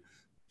skiing,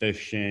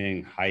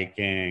 fishing,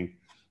 hiking,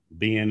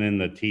 being in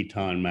the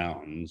Teton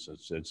Mountains.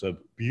 It's a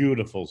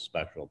beautiful,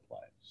 special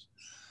place.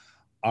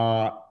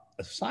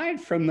 Aside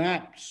from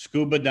that,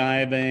 scuba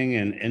diving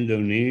in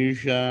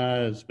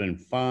Indonesia has been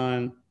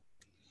fun.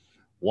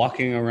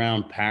 Walking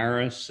around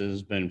Paris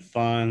has been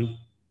fun.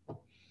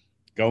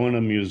 Going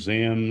to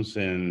museums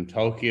in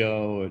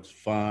Tokyo, it's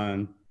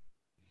fun.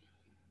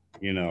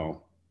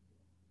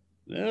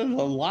 There's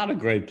a lot of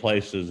great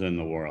places in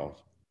the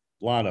world.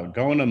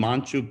 Going to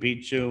Machu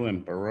Picchu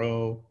in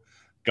Peru,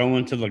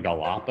 going to the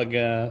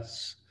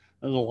Galapagos.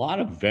 There's a lot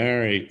of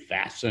very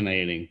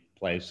fascinating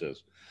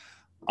places.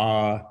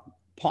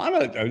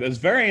 It's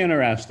very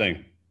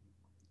interesting.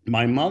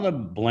 My mother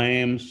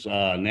blames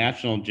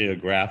National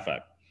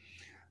Geographic,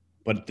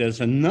 but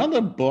there's another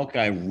book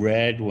I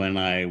read when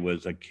I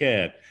was a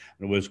kid.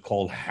 It was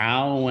called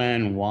How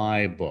and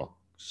Why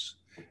Books.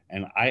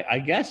 And I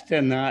guess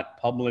they're not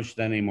published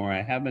anymore.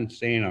 I haven't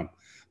seen them.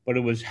 But it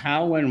was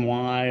How and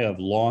Why of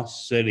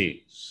Lost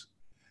Cities.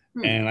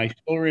 And I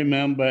still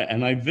remember,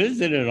 and I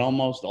visited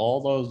almost all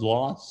those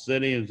lost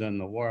cities in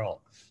the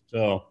world.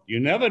 So you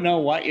never know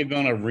what you're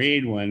going to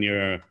read when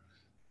you're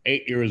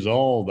 8 years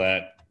old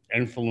that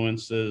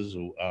influences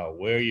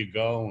where you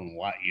go and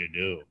what you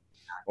do,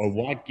 or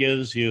what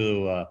gives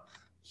you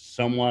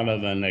somewhat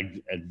of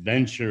an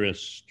adventurous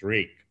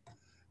streak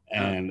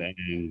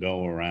and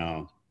go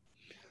around.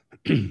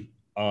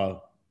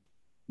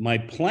 My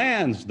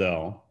plans,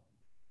 though,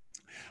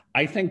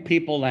 I think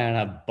people that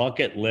have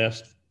bucket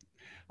list,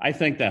 I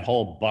think that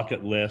whole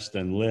bucket list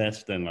and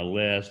a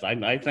list,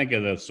 I think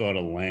of it as sort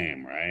of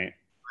lame, right?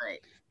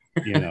 Right.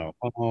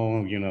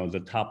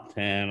 The top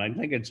 10, I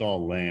think it's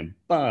all lame.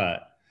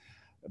 But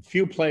a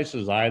few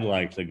places I'd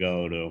like to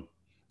go to.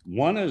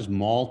 One is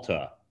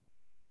Malta.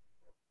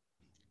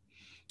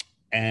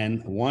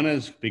 And one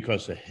is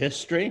because of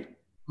history.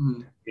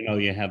 Mm-hmm.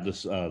 You have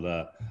this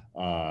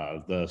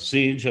the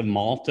siege of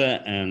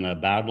Malta and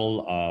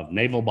the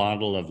naval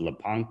battle of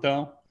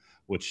Lepanto,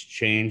 which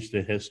changed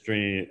the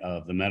history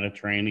of the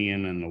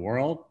Mediterranean and the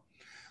world.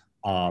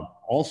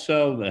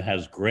 Also, it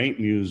has great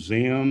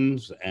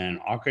museums and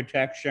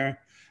architecture.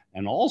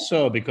 And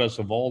also, because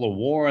of all the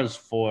wars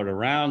fought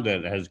around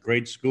it, it has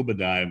great scuba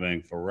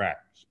diving for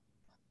wrecks.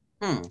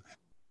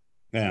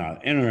 Yeah,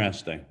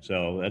 interesting.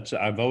 So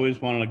I've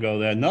always wanted to go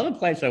there. Another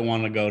place I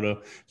want to go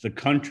to is the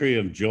country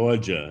of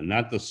Georgia,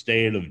 not the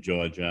state of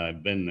Georgia.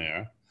 I've been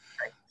there.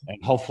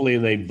 And hopefully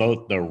they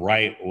vote the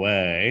right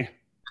way.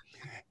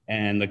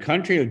 And the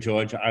country of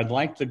Georgia, I'd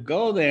like to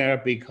go there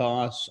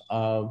because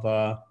of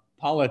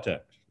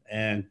politics.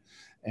 and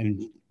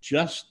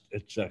just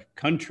it's a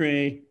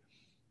country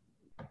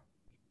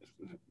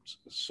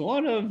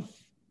sort of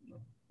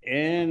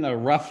in a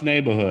rough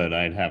neighborhood,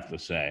 I'd have to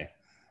say.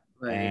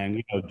 Right.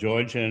 And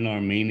Georgia and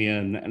Armenia,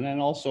 and then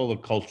also the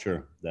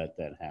culture that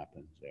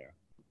happens there.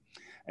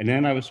 And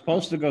then I was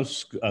supposed to go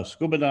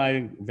scuba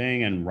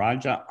diving in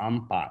Raja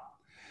Ampat,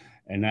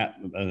 and that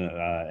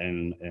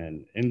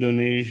in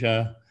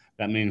Indonesia,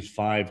 that means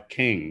 5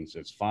 kings.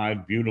 It's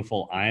 5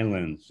 beautiful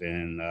islands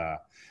in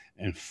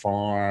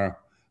far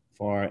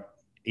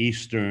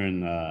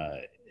eastern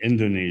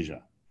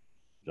Indonesia.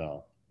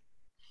 So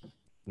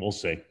we'll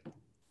see.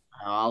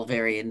 All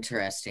very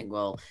interesting.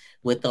 Well,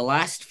 with the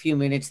last few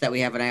minutes that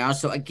we have, and I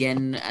also,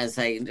 again, as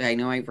I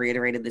know I've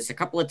reiterated this a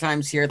couple of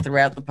times here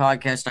throughout the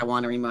podcast, I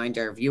want to remind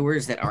our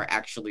viewers that are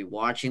actually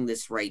watching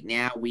this right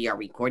now. We are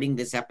recording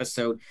this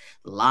episode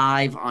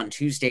live on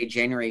Tuesday,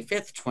 January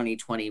 5th,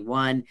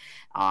 2021.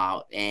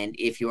 And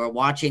if you are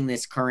watching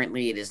this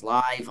currently, it is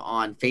live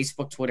on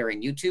Facebook, Twitter,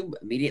 and YouTube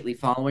immediately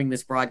following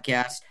this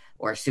broadcast,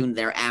 or soon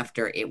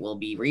thereafter. It will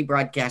be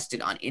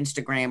rebroadcasted on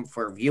Instagram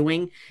for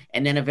viewing,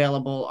 and then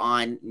available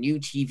on New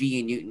TV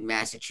in Newton,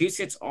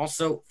 Massachusetts,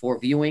 also for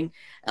viewing,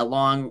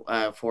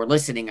 for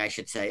listening, I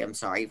should say. I'm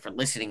sorry, for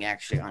listening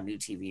actually on New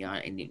TV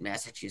in Newton,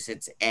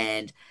 Massachusetts,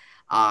 and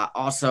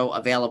also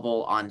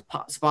available on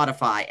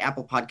Spotify,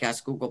 Apple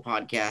Podcasts, Google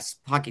Podcasts,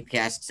 Pocket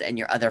Casts, and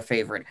your other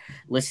favorite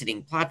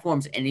listening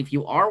platforms. And if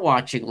you are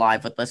watching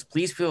live with us,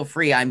 please feel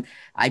free. I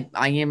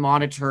am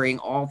monitoring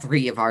all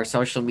 3 of our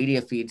social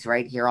media feeds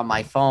right here on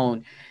my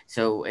phone.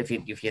 So if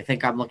you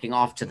think I'm looking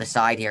off to the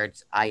side here,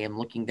 I am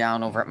looking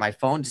down over at my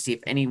phone to see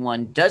if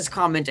anyone does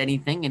comment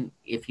anything. And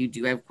if you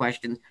do have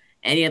questions,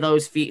 any of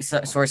those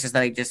sources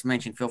that I just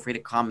mentioned, feel free to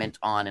comment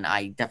on. And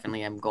I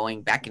definitely am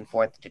going back and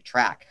forth to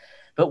track.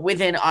 But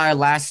within our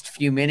last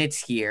few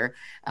minutes here,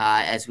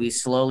 as we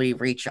slowly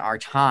reach our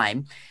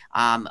time,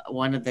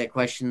 one of the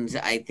questions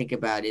I think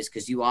about is,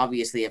 because you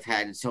obviously have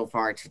had so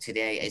far to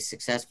today a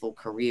successful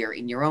career.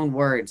 In your own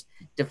words,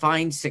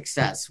 define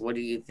success. What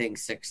do you think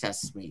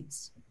success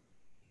means?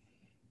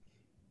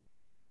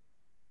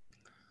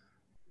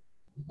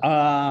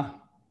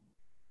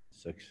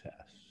 Success.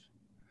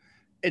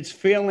 It's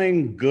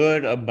feeling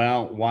good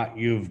about what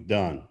you've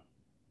done.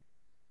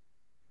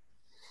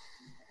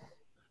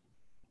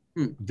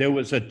 There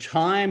was a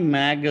Time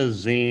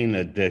magazine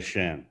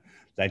edition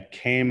that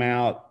came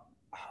out,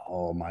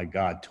 oh my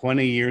God,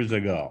 20 years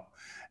ago.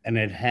 And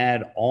it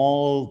had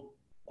all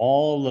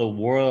the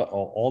world,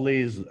 all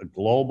these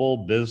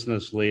global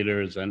business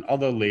leaders and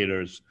other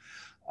leaders'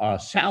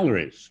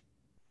 salaries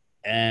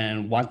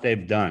and what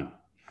they've done.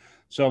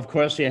 So, of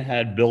course, you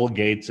had Bill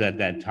Gates at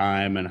that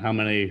time and how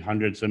many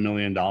hundreds of $1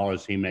 million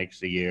he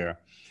makes a year.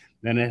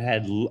 Then it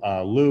had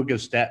Lou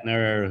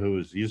Gestetner,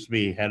 who used to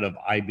be head of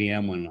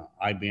IBM when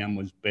IBM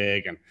was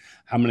big, and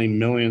how many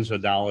millions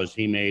of dollars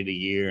he made a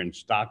year in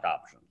stock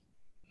options.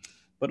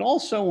 But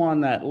also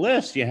on that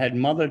list, you had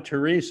Mother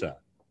Teresa.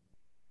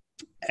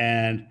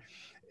 And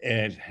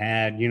it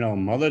had,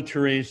 Mother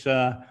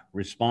Teresa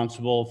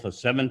responsible for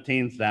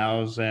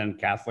 17,000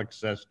 Catholic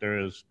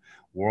sisters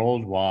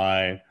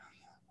worldwide,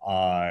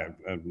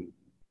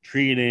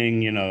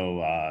 treating,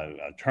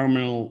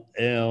 terminal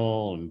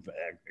ill and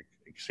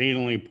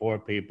exceedingly poor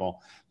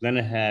people. Then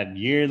it had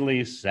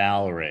yearly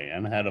salary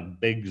and it had a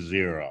big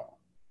 0.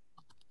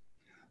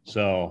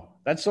 So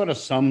that sort of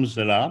sums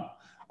it up.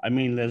 I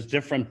mean, there's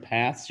different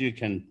paths you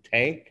can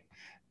take,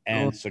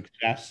 and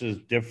success is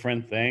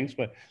different things.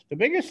 But the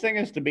biggest thing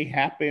is to be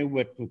happy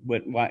with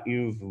what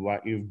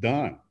you've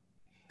done.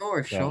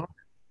 Sure.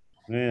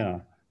 Yeah.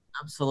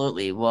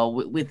 Absolutely. Well,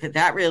 with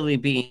that really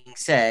being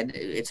said,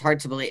 it's hard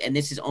to believe, and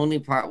this is only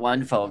part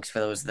 1, folks, for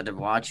those that are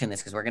watching this,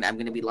 because I'm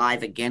going to be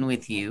live again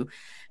with you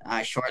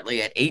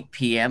shortly at 8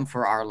 p.m.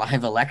 for our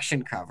live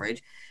election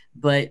coverage.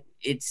 But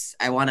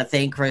I want to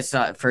thank Chris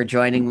for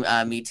joining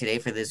me today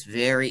for this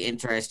very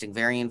interesting,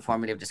 very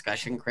informative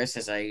discussion. Chris,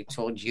 as I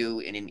told you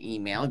in an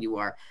email, you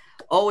are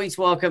always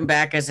welcome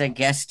back as a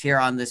guest here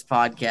on this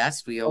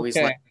podcast. We always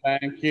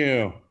thank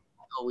you.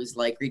 Always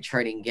like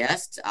returning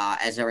guests.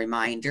 As a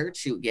reminder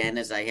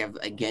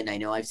I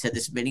know I've said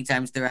this many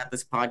times throughout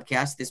this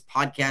podcast is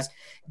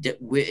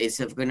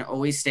going to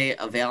always stay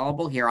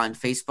available here on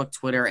Facebook,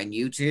 Twitter, and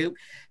YouTube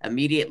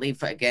immediately.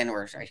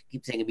 I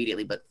keep saying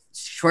immediately, but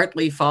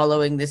shortly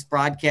following this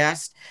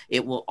broadcast,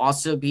 it will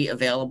also be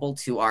available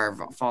to our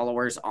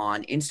followers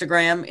on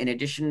Instagram, in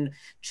addition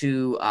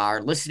to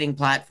our listening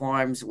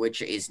platforms,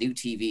 which is New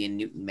TV in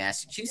Newton,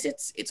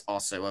 Massachusetts. It's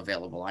also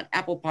available on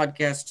Apple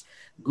Podcasts,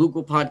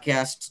 Google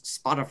Podcasts,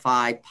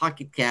 Spotify,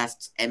 Pocket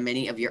Casts, and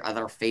many of your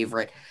other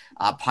favorite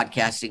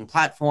podcasting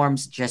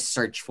platforms. Just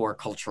search for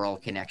Cultural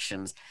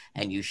Connections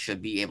and you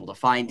should be able to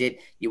find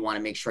it. You want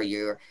to make sure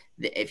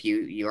if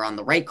you're on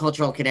the right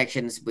Cultural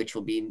Connections,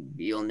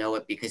 you'll know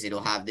it because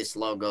it'll have this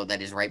logo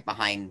that is right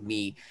behind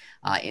me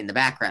in the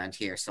background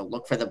here. So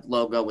look for the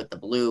logo with the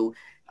blue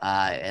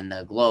and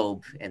the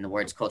globe and the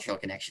words cultural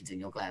connections, and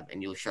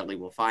you'll surely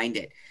will find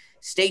it.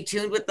 Stay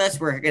tuned with us.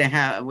 We're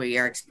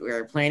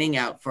planning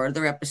out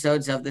further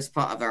episodes of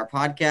our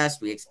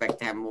podcast. We expect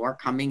to have more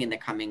coming in the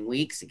coming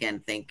weeks.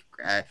 Again, thank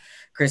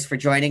Chris for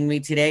joining me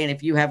today. And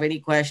if you have any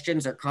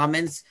questions or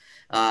comments,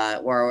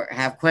 or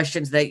have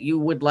questions that you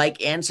would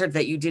like answered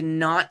that you did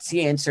not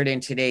see answered in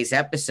today's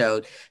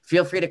episode,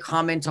 feel free to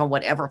comment on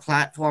whatever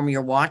platform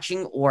you're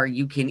watching, or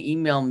you can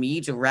email me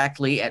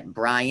directly at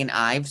Brian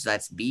Ives.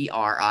 That's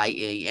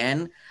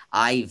BrianIves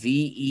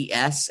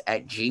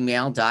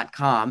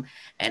 @gmail.com.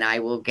 And I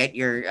will get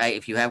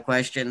if you have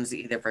questions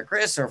either for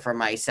Chris or for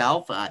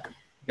myself,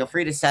 feel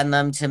free to send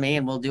them to me,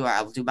 and I'll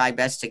do my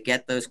best to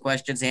get those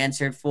questions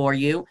answered for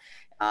you.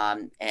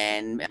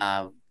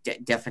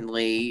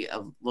 Definitely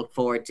look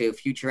forward to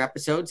future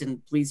episodes,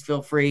 and please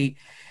feel free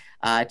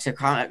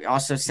to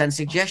also send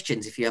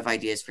suggestions if you have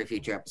ideas for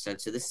future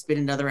episodes. So this has been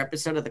another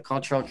episode of the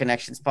Cultural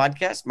Connections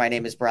Podcast. My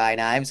name is Brian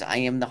Ives. I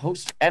am the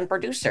host and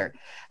producer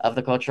of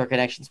the Cultural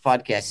Connections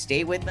Podcast.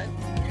 Stay with us.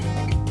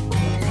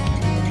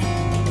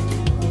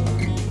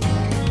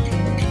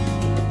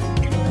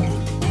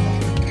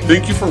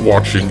 Thank you for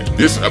watching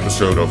this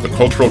episode of the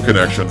Cultural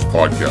Connections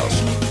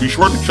Podcast. Be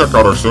sure to check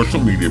out our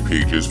social media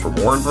pages for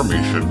more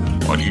information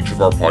on each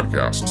of our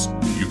podcasts.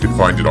 You can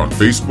find it on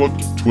Facebook,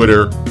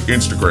 Twitter,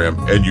 Instagram,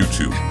 and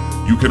YouTube.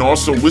 You can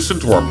also listen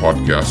to our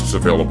podcasts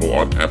available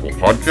on Apple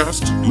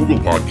Podcasts, Google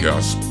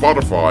Podcasts,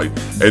 Spotify,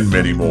 and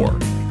many more.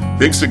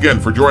 Thanks again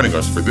for joining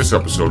us for this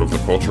episode of the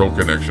Cultural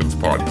Connections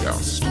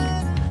Podcast.